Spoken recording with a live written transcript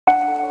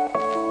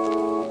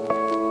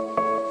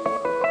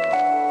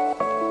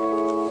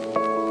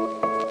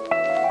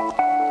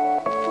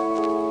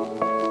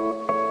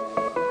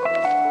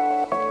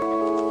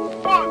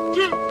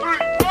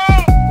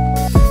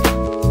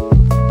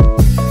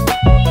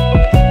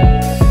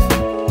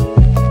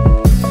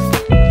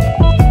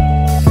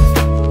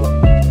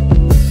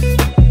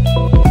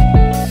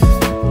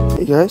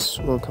guys,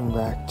 welcome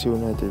back to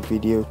another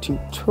video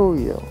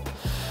tutorial.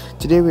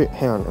 Today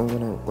hang on, I'm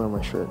gonna wear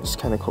my shirt, it's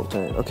kind of cold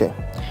tonight. Okay,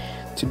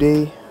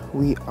 today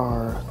we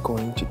are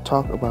going to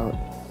talk about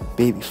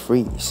baby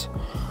freeze,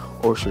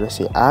 or should I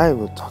say I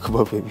will talk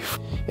about baby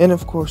freeze, and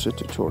of course a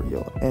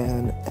tutorial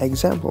and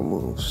example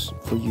moves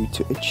for you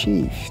to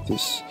achieve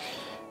this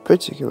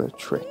particular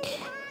trick.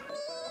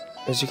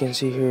 As you can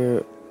see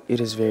here,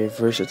 it is very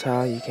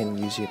versatile. You can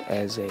use it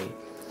as a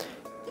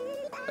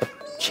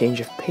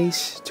change of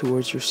pace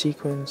towards your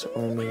sequence,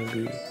 or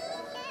maybe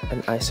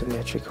an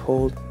isometric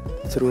hold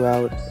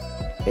throughout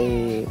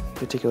a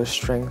particular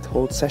strength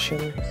hold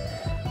session,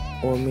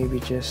 or maybe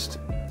just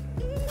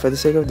for the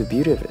sake of the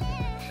beauty of it.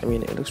 I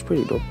mean, it looks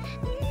pretty dope.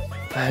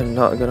 I'm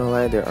not gonna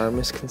lie, there are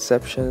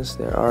misconceptions,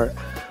 there are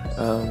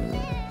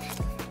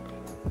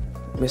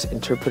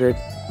misinterpreted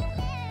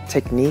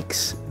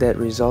techniques that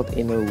result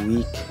in a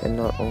weak and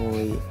not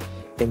only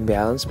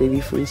imbalanced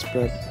baby freeze,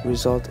 but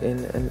result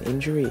in an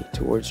injury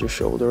towards your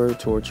shoulder,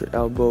 towards your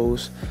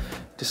elbows,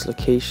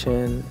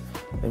 dislocation,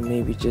 and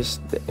maybe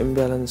just the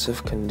imbalance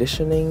of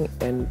conditioning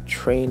and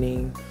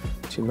training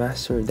to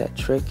master that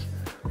trick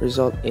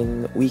result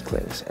in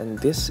weaklings. And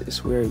this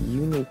is where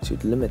you need to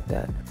limit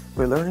that.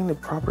 By learning the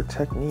proper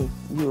technique,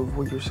 you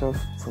avoid yourself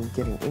from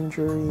getting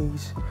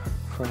injuries,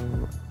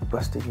 from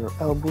busting your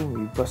elbow,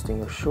 maybe busting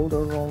your shoulder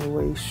along the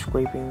way,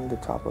 scraping the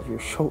top of your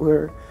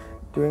shoulder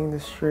doing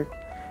this trick.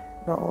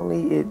 Not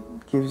only it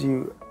gives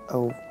you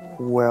a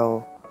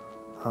well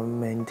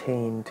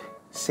maintained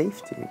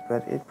safety,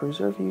 but it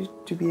preserves you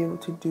to be able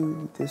to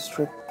do this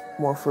trick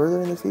more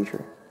further in the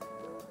future.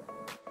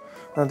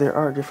 Now there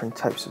are different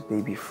types of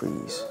baby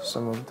freeze.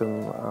 Some of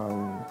them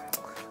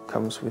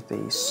comes with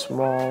a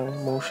small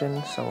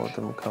motion, some of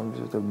them comes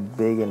with a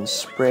big and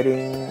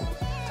spreading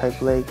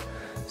type leg,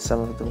 some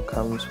of them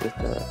comes with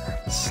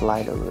a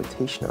slide or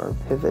rotation or a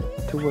pivot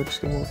towards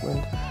the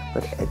movement.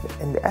 But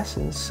in the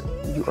essence,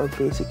 you are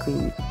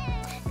basically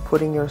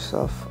putting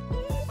yourself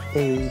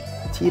a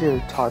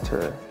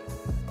teeter-totter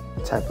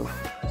type of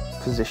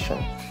position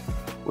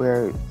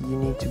where you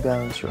need to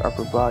balance your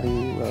upper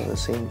body while at the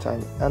same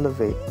time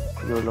elevate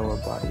your lower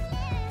body.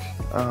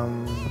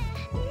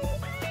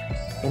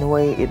 In a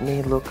way, it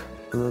may look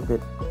a little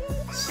bit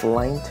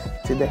slant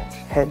to the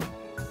head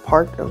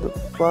part of the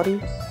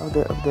body, of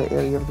the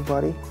area of the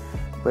body,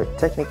 but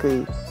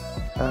technically,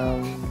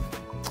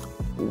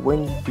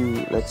 when you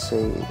do, let's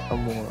say, a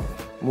more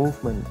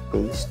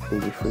movement-based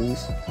baby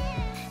freeze,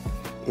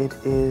 it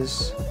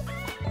is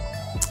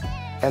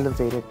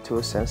elevated to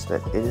a sense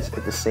that it is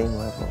at the same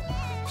level.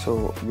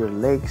 So your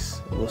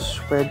legs will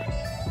spread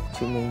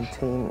to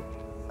maintain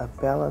a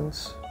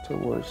balance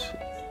towards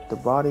the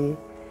body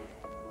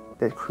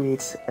that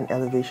creates an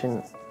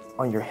elevation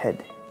on your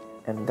head.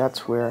 And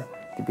that's where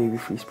the baby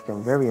freeze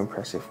becomes very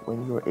impressive,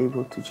 when you're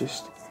able to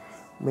just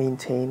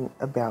maintain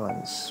a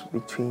balance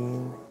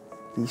between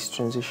these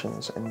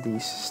transitions and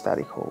these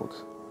static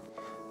holds.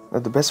 Now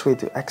the best way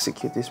to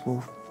execute this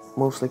move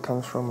mostly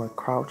comes from a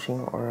crouching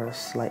or a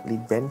slightly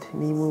bent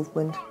knee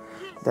movement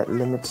that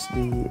limits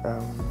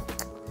the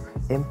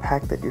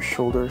impact that your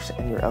shoulders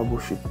and your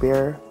elbows should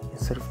bear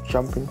instead of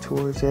jumping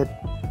towards it.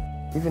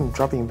 Even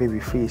dropping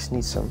baby freeze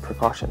needs some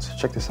precautions.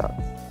 Check this out.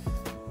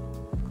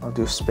 I'll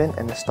do a spin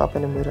and a stop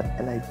in the middle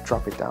and I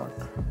drop it down.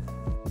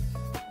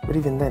 But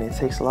even then, it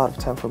takes a lot of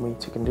time for me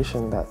to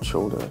condition that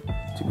shoulder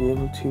to be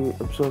able to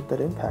absorb that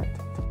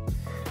impact.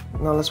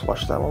 Now let's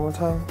watch that one more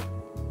time.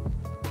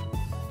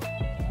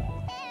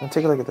 Now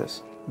take a look at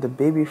this. The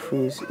baby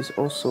freeze is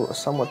also a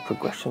somewhat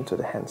progression to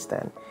the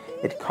handstand.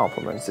 It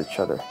complements each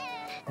other.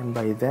 And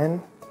by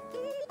then,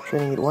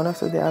 training it one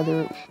after the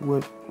other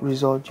would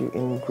result you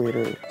in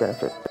greater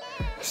benefit.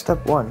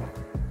 Step 1.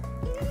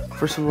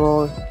 First of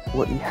all,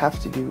 what you have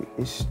to do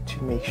is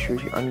to make sure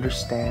you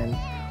understand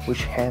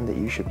which hand that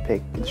you should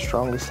pick, the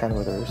strongest hand,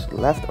 whether it's the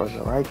left or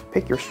the right.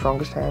 Pick your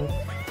strongest hand,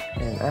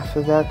 and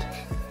after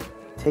that,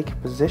 take a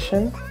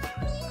position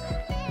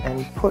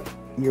and put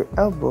your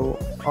elbow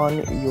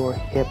on your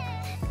hip,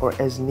 or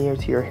as near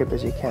to your hip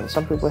as you can.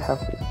 Some people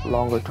have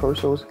longer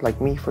torsos, like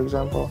me for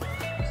example.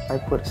 I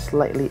put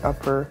slightly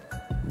upper,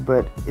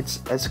 but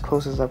it's as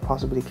close as I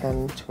possibly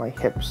can to my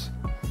hips.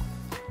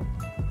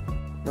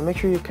 Now make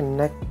sure you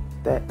connect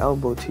that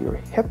elbow to your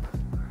hip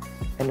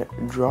and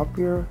drop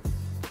your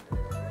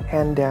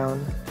hand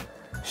down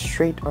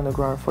straight on the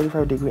ground,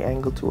 45-degree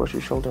angle towards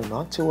your shoulder,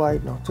 not too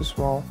wide, not too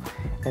small,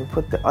 and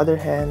put the other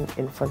hand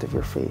in front of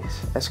your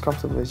face as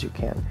comfortable as you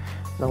can.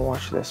 Now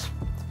watch this.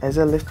 As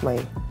I lift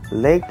my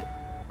leg,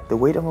 the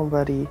weight of my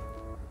body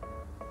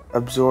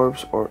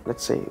absorbs, or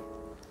let's say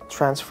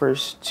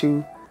transfers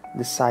to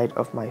the side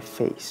of my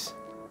face.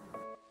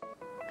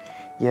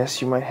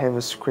 Yes, you might have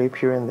a scrape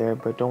here and there,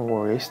 but don't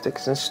worry,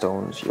 sticks and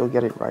stones, you'll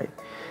get it right.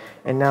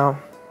 And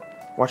now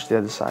watch the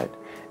other side.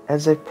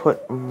 As I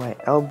put my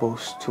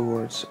elbows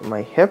towards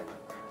my hip,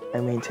 I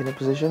maintain a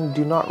position.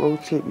 Do not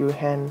rotate your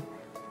hand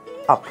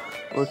up.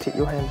 Rotate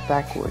your hand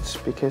backwards,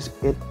 because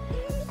it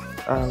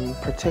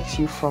protects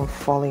you from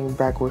falling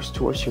backwards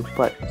towards your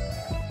butt.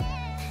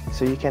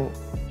 So you can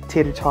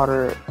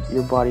teeter-totter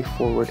your body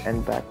forward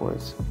and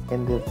backwards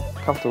in the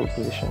comfortable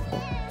position.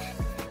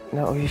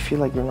 Now, if you feel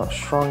like you're not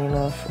strong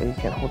enough and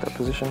you can't hold that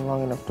position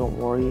long enough, don't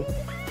worry.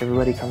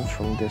 Everybody comes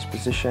from this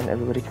position.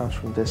 Everybody comes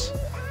from this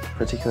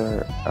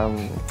particular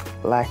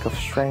lack of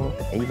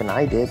strength. Even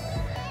I did.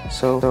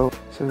 So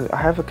I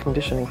have a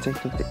conditioning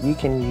technique that you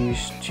can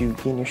use to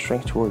gain your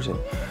strength towards it.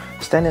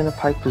 Stand in a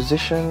pike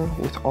position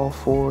with all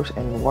fours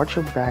and watch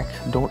your back.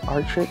 Don't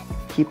arch it.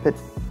 Keep it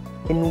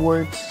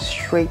inwards,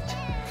 straight,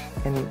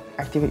 and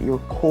activate your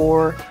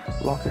core.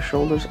 Lock your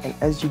shoulders, and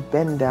as you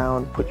bend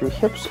down, put your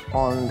hips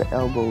on the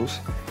elbows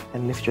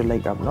and lift your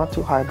leg up. Not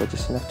too high, but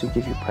just enough to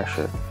give you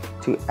pressure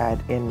to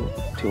add in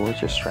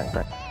towards your strength.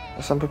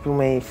 Some people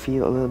may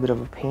feel a little bit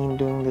of a pain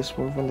doing this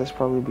movement. That's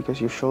probably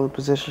because your shoulder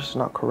position is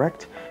not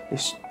correct.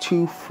 It's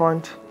too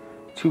front,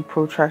 too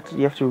protracted.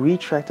 You have to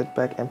retract it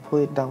back and pull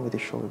it down with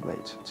your shoulder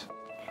blades.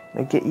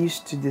 Now get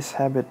used to this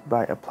habit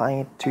by applying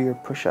it to your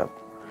push-up.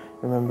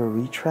 Remember,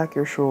 retract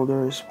your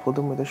shoulders, pull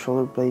them with the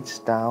shoulder blades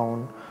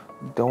down.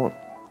 Don't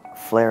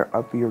flare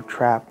up your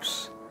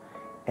traps,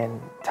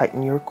 and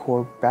tighten your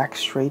core. Back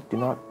straight, do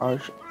not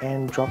arch,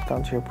 and drop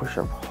down to your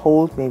push-up.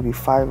 Hold maybe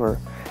 5 or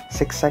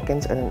 6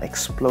 seconds and then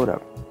explode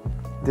up.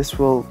 This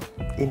will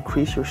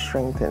increase your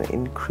strength and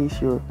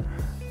increase your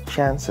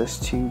chances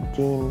to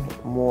gain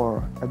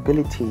more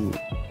ability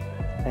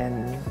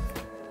and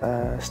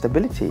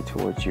stability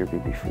towards your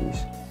baby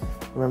freeze.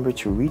 Remember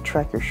to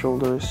retract your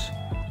shoulders,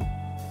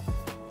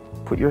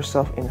 put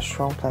yourself in a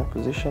strong plank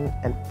position,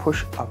 and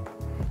push up.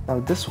 Now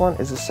this one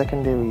is a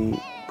secondary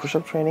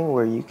push-up training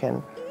where you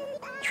can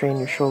train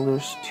your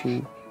shoulders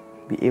to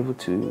be able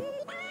to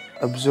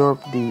absorb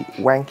the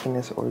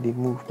wankiness or the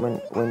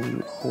movement when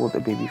you hold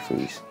a baby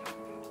freeze.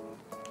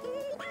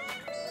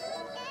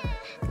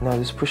 Now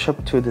this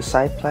push-up to the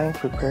side plank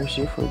prepares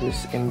you for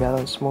this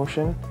imbalanced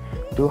motion.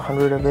 Do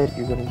 100 of it,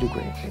 you're going to do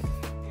great.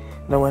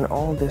 Now when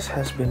all this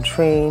has been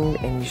trained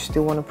and you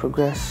still want to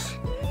progress,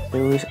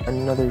 there is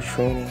another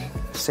training.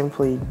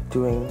 Simply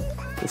doing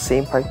the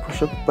same pike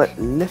push-up but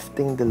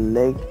lifting the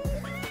leg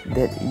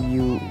that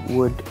you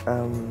would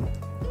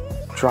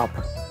drop,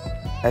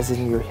 as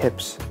in your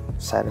hips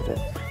side of it.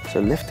 So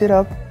lift it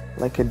up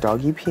like a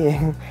doggy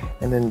peeing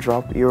and then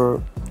drop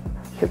your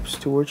hips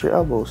towards your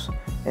elbows,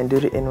 and do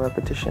it in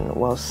repetition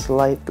while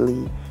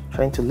slightly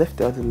trying to lift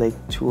the other leg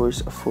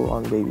towards a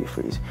full-on baby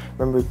freeze.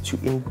 Remember to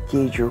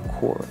engage your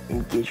core,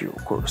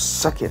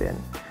 suck it in,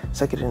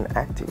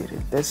 activate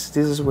it. This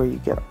is where you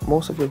get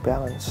most of your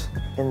balance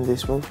in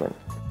this movement.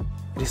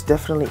 It is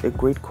definitely a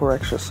great core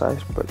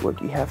exercise, but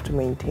what you have to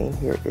maintain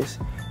here is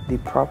the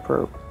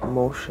proper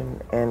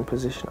motion and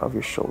position of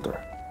your shoulder.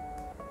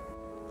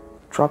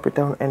 Drop it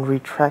down and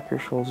retract your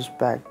shoulders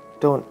back.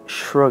 Don't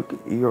shrug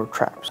your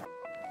traps.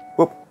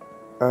 Whoop,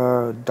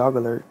 dog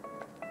alert.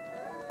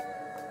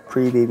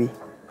 Pre-baby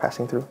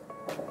passing through.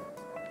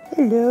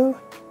 Hello.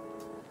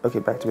 Okay,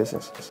 back to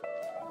business.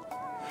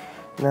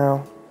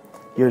 Now,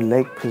 your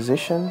leg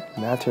position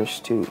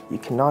matters too. You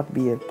cannot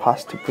be a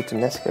pasta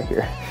puttanesca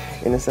here,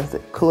 in the sense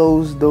that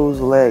close those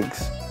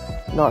legs,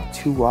 not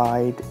too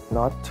wide,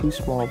 not too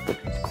small, but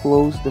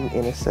close them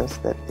in a sense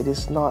that it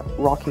is not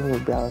rocking your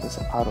balance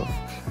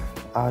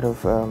out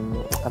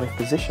of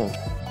position.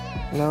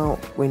 Now,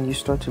 when you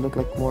start to look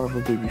like more of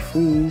a baby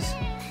freeze,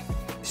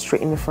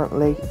 straighten the front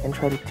leg and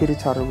try to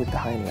teeter-totter with the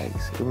hind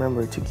legs.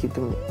 Remember to keep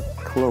them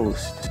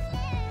closed.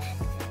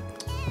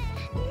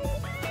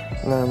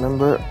 Now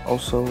remember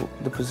also,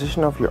 the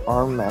position of your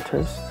arm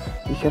matters.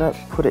 You cannot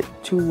put it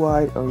too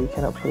wide or you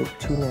cannot put it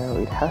too narrow.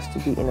 It has to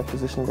be in a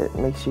position that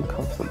makes you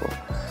comfortable.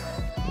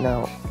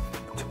 Now,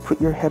 to put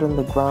your head on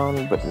the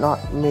ground but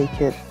not make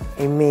it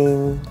a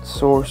main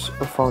source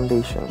of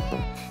foundation.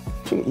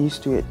 To get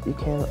used to it, you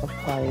can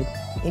apply it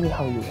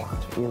anyhow you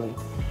want, really.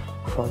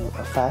 From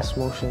a fast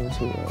motion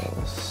to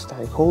a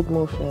static hold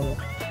motion,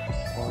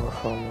 or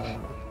from a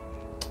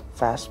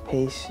fast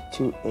pace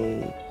to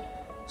a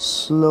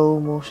slow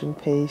motion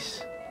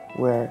pace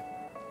where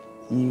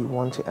you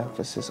want to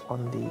emphasize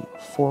on the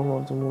form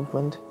of the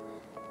movement.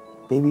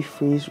 Baby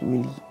freeze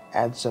really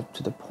adds up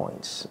to the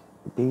points.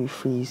 Baby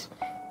freeze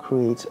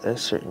creates a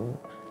certain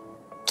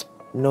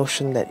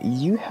notion that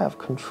you have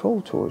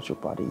control towards your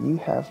body. You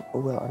have a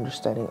well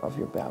understanding of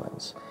your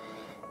balance.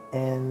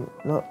 And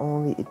not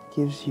only it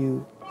gives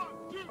you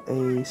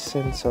a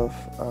sense of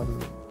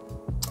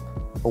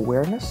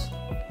awareness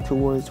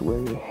towards where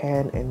your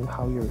hand and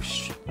how your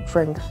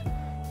strength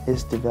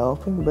is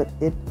developing, but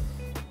it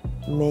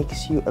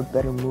makes you a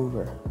better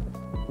mover.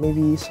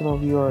 Maybe some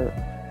of you are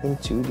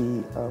into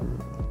the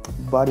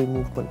body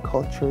movement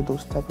culture,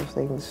 those type of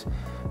things.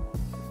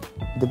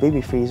 The baby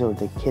freeze or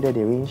the queda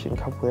de range in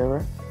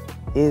Capoeira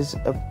is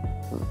a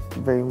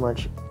very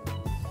much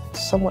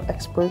somewhat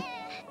expert,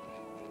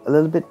 a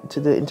little bit to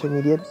the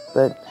intermediate,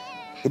 but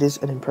it is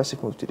an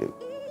impressive move to do.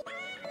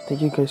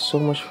 Thank you guys so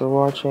much for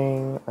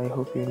watching. I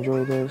hope you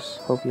enjoy this.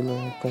 Hope you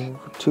learned a thing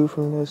or two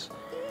from this.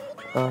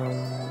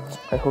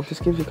 I hope this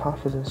gives you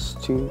confidence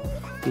to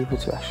be able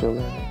to actually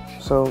learn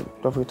it. So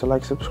don't forget to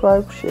like,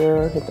 subscribe,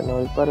 share, hit the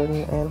notification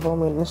button, and follow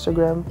me on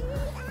Instagram.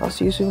 I'll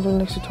see you soon for the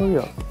next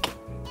tutorial.